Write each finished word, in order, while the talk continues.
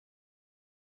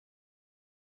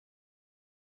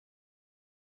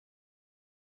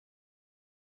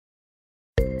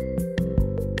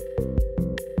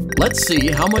Let's see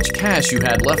how much cash you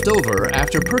had left over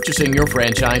after purchasing your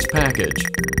franchise package.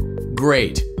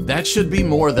 Great, that should be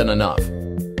more than enough.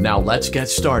 Now let's get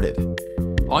started.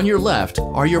 On your left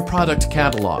are your product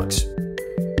catalogs.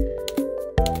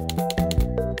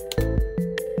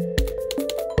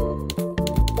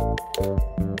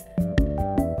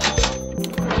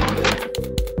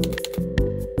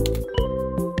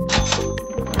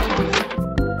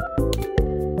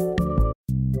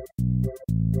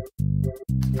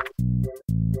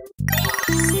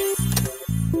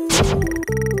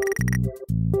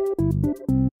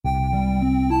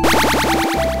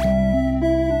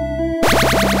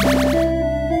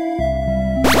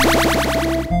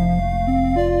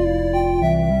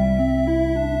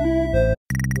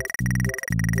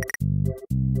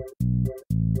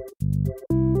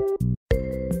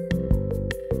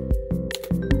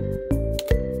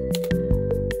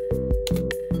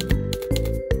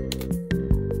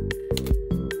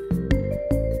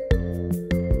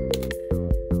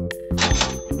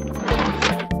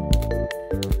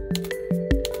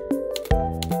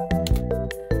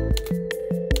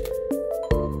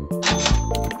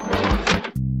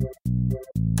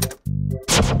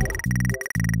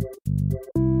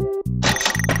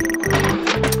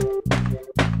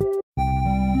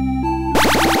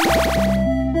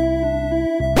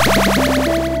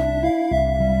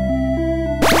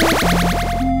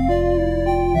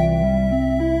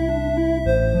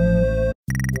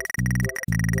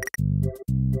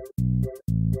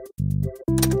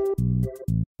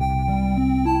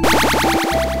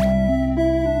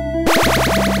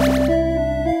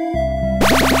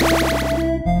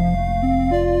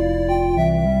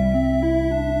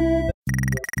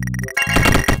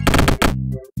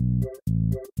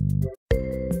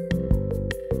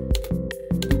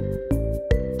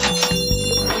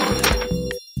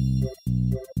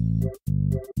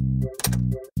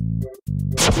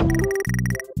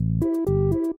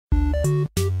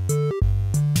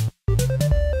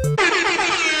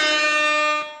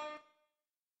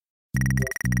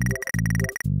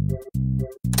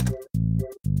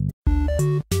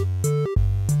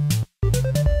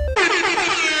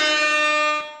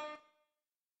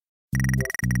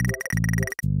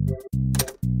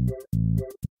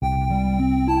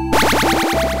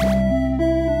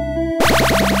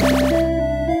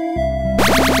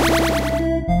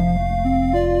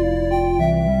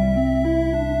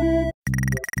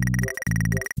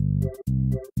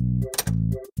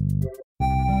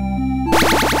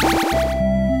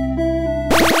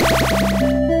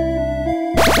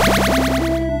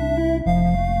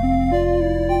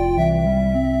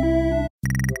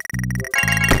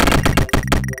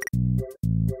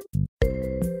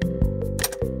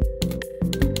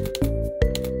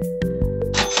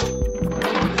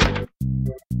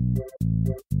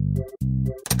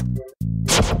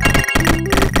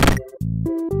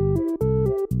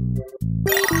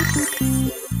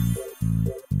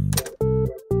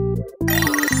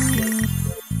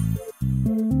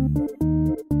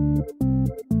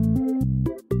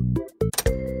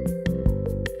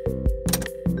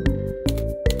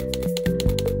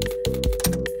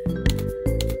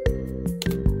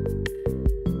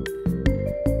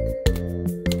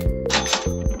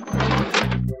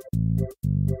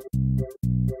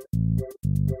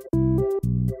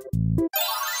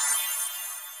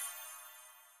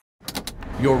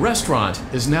 Your restaurant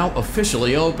is now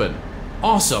officially open.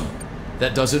 Awesome!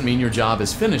 That doesn't mean your job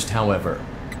is finished, however.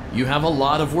 You have a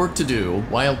lot of work to do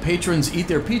while patrons eat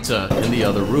their pizza in the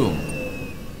other room.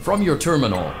 From your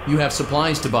terminal, you have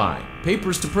supplies to buy,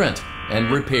 papers to print, and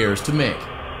repairs to make.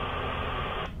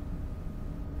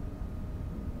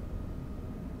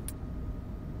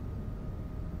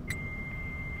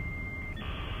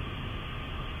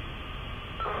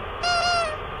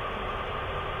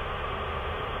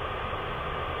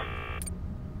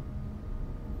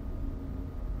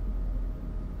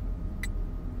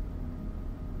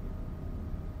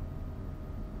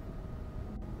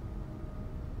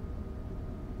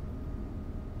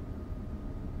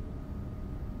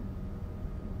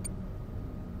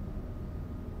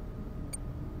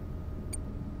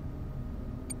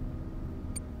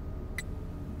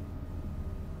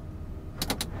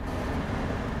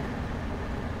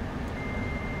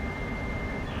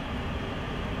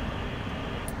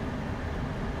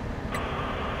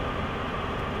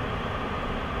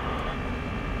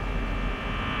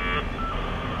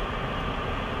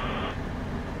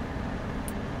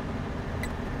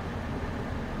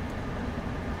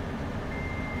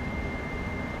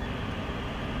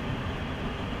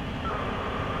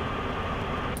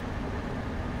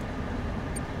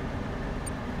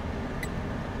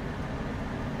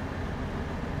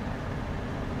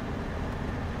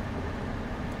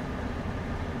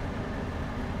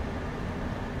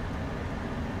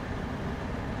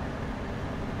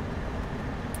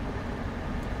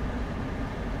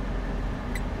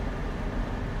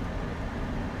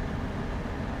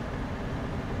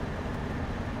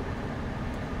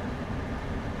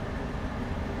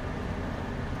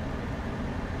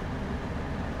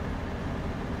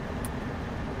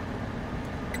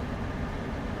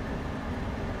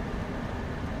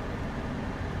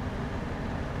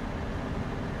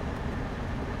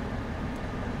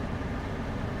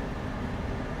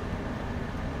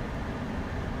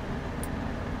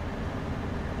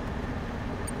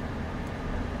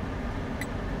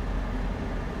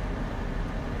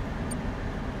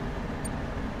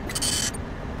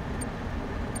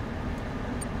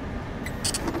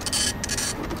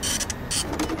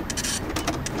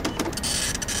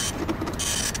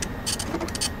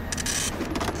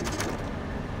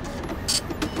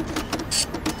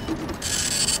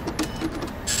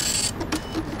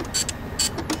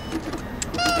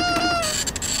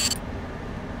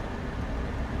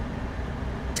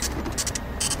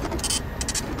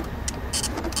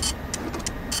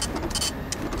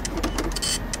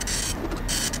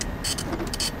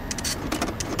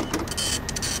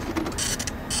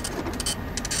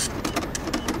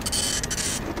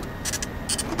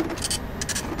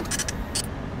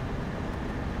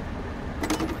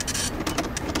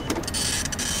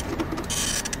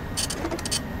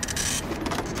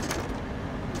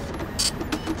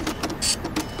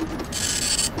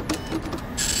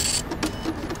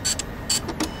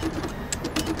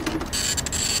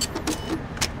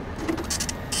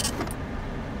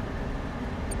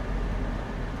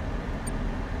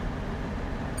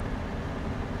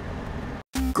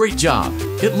 Great job!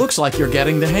 It looks like you're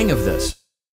getting the hang of this.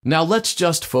 Now let's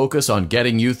just focus on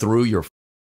getting you through your...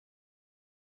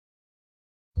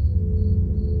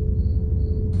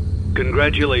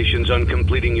 Congratulations on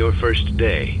completing your first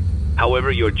day. However,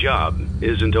 your job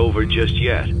isn't over just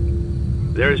yet.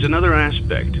 There is another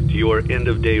aspect to your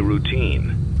end-of-day routine,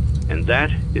 and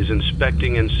that is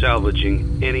inspecting and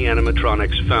salvaging any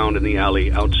animatronics found in the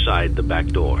alley outside the back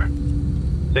door.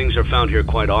 Things are found here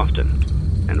quite often,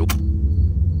 and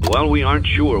while we aren't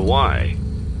sure why,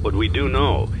 what we do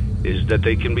know is that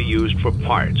they can be used for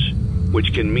parts,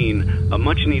 which can mean a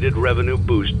much-needed revenue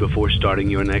boost before starting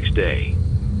your next day.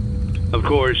 Of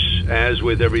course, as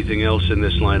with everything else in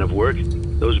this line of work,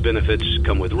 those benefits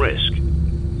come with risk.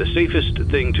 The safest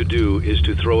thing to do is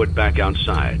to throw it back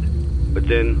outside, but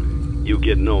then you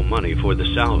get no money for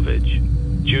the salvage.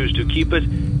 Choose to keep it,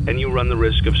 and you run the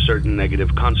risk of certain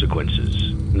negative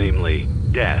consequences, namely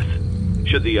death,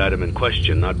 should the item in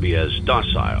question not be as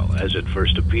docile as it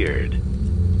first appeared.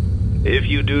 If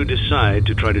you do decide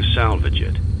to try to salvage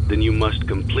it, then you must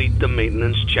complete the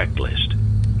maintenance checklist.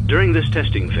 During this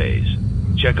testing phase,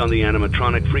 check on the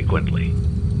animatronic frequently.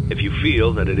 If you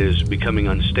feel that it is becoming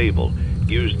unstable,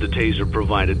 use the taser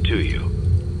provided to you.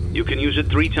 You can use it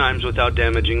 3 times without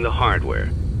damaging the hardware.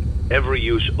 Every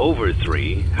use over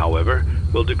 3, however,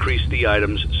 will decrease the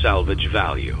item's salvage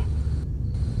value.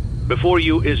 Before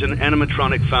you is an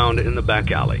animatronic found in the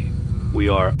back alley. We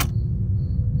are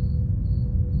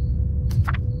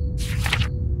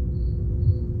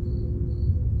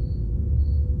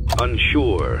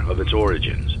unsure of its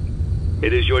origins.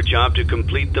 It is your job to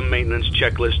complete the maintenance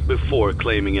checklist before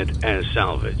claiming it as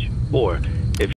salvage. Or,